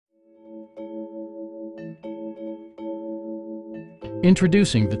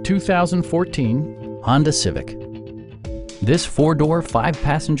Introducing the 2014 Honda Civic. This four-door,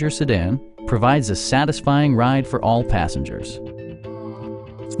 five-passenger sedan provides a satisfying ride for all passengers.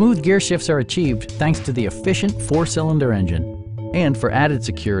 Smooth gear shifts are achieved thanks to the efficient four-cylinder engine. And for added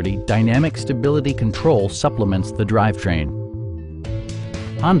security, dynamic stability control supplements the drivetrain.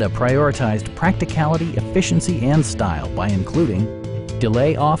 Honda prioritized practicality, efficiency, and style by including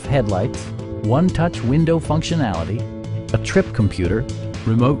delay-off headlights, one-touch window functionality, a trip computer,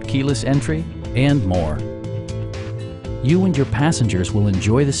 remote keyless entry, and more. You and your passengers will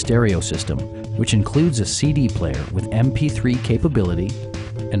enjoy the stereo system, which includes a CD player with MP3 capability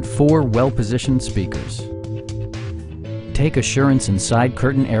and 4 well-positioned speakers. Take assurance in side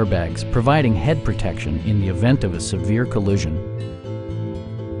curtain airbags, providing head protection in the event of a severe collision.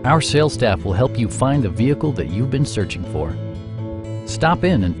 Our sales staff will help you find the vehicle that you've been searching for. Stop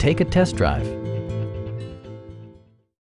in and take a test drive.